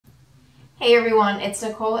Hey everyone, it's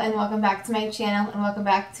Nicole and welcome back to my channel and welcome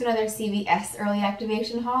back to another CVS early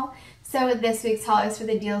activation haul. So this week's haul is for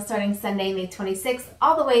the deal starting Sunday, May 26th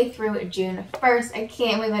all the way through June 1st. I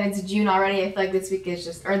can't believe that it's June already. I feel like this week is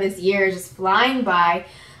just, or this year is just flying by.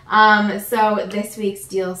 So this week's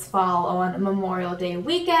deals fall on Memorial Day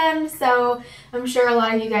weekend, so I'm sure a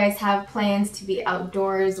lot of you guys have plans to be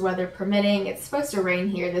outdoors, weather permitting. It's supposed to rain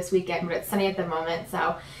here this weekend, but it's sunny at the moment,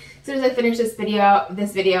 so as soon as I finish this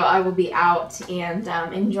video, I will be out and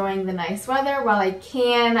enjoying the nice weather while I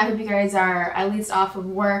can. I hope you guys are at least off of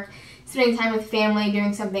work, spending time with family,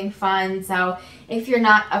 doing something fun. So if you're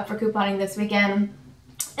not up for couponing this weekend,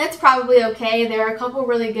 it's probably okay. There are a couple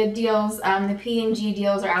really good deals. The P&G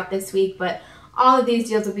deals are out this week, but all of these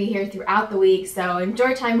deals will be here throughout the week. So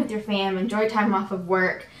enjoy time with your fam, enjoy time off of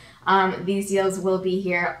work. These deals will be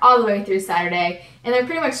here all the way through Saturday, and they're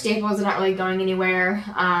pretty much staples. They're not really going anywhere.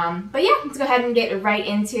 But yeah, let's go ahead and get right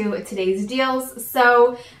into today's deals.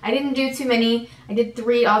 So I didn't do too many. I did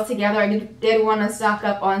 3 altogether. I did want to stock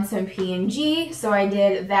up on some P&G, so I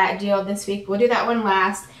did that deal this week. We'll do that one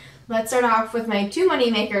last. Let's start off with my 2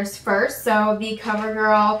 money makers first. So the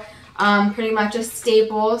CoverGirl, pretty much a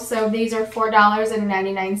staple. So these are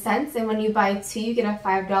 $4.99, and when you buy 2, you get a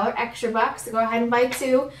 $5 extra buck. So go ahead and buy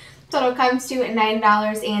 2. Total comes to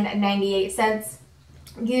 $9.98.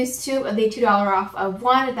 Use 2 of the $2 off of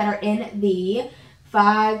 1 that are in the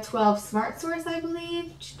 512 Smart Source, I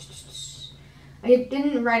believe. I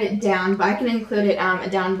didn't write it down, but I can include it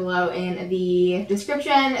down below in the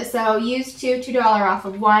description. So use 2, $2 off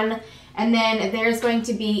of 1. And then there's going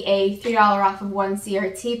to be a $3 off of 1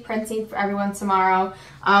 CRT printing for everyone tomorrow.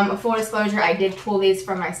 Full disclosure, I did pull these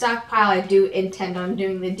from my stockpile. I do intend on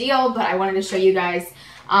doing the deal, but I wanted to show you guys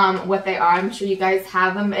what they are. I'm sure you guys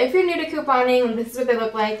have them. If you're new to couponing, this is what they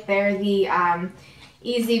look like. They're the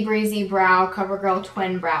Easy Breezy Brow CoverGirl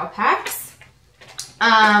Twin Brow Packs.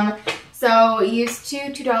 So use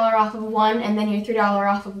 2, $2 off of 1, and then your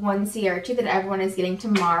 $3 off of 1 CRT that everyone is getting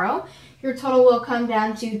tomorrow. Your total will come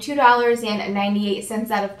down to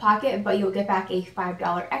 $2.98 out of pocket, but you'll get back a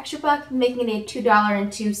 $5 extra buck, making it a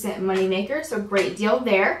 $2.02 moneymaker, so great deal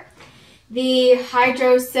there. The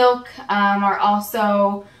Hydro Silk are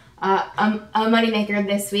also a moneymaker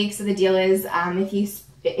this week, so the deal is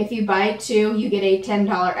if you buy 2, you get a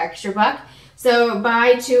 $10 extra buck. So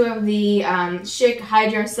buy 2 of the Schick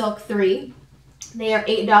Hydro Silk 3. They are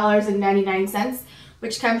 $8.99.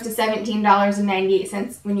 which comes to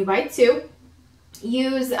 $17.98 when you buy 2.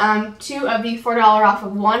 Use 2 of the $4 off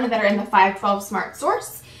of 1 that are in the 512 Smart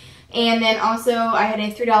Source. And then also I had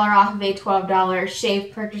a $3 off of a $12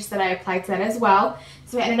 shave purchase that I applied to that as well.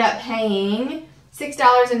 So I ended up paying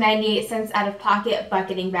 $6.98 out of pocket, but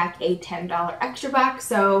getting back a $10 extra buck.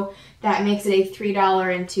 So that makes it a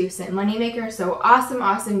 $3.02 moneymaker. So awesome,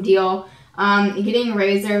 awesome deal. Getting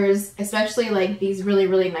razors, especially like these really,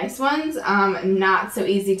 really nice ones, not so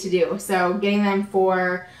easy to do. So getting them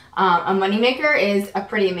for a moneymaker is a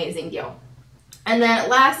pretty amazing deal. And then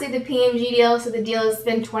lastly, the P&G deal. So the deal is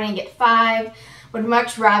spend 20, get 5. Would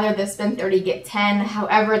much rather the spend 30, get 10.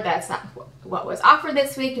 However, that's not what was offered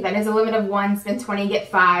this week. That is a limit of 1, spend 20, get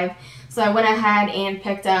 5. So I went ahead and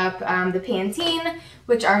picked up the Pantene,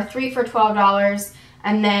 which are 3 for $12.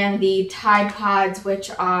 And then the Tide Pods, which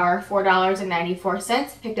are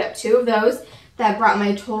 $4.94. Picked up 2 of those. That brought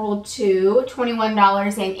my total to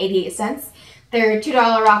 $21.88. There are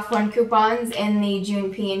 $2 off 1 coupons in the June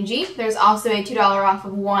P&G. There's also a $2 off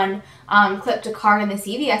of 1 clip to card in the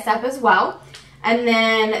CVS app as well. And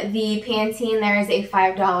then the Pantene, there is a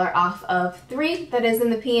 $5 off of 3 that is in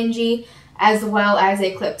the P&G, as well as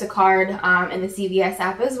a clip to card in the CVS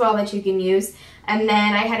app as well that you can use. And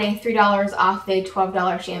then I had a $3 off a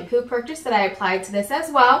 $12 shampoo purchase that I applied to this as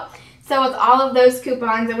well. So with all of those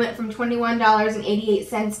coupons, I went from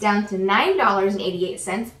 $21.88 down to $9.88.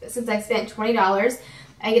 Since I spent $20,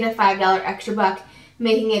 I get a $5 extra buck,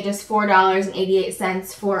 making it just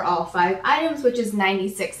 $4.88 for all 5 items, which is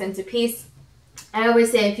 96 cents a piece. I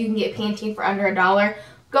always say if you can get Pantene for under $1,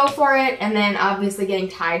 go for it. And then obviously getting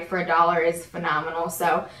Tide for $1 is phenomenal.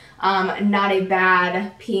 So not a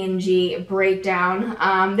bad P&G breakdown.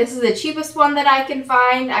 This is the cheapest one that I can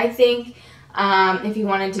find, I think. If you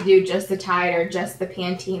wanted to do just the Tide or just the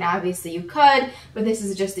Pantene, obviously you could, but this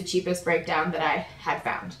is just the cheapest breakdown that I had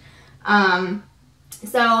found.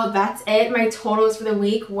 So that's it. My totals for the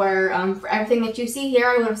week were, for everything that you see here,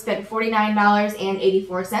 I would have spent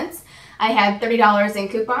 $49.84. I had $30 in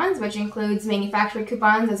coupons, which includes manufacturer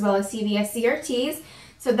coupons as well as CVS CRTs.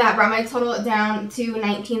 So that brought my total down to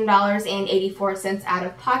 $19.84 out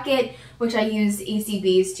of pocket, which I used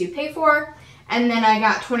ECBs to pay for. And then I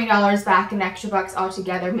got $20 back in extra bucks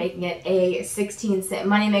altogether, making it a 16-cent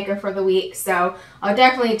moneymaker for the week. So I'll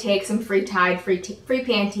definitely take some free Tide, free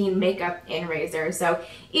Pantene makeup and razor. So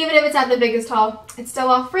even if it's not the biggest haul, it's still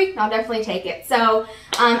all free. I'll definitely take it. So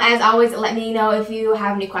as always, let me know if you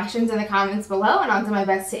have any questions in the comments below, and I'll do my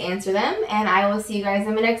best to answer them. And I will see you guys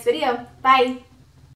in my next video. Bye!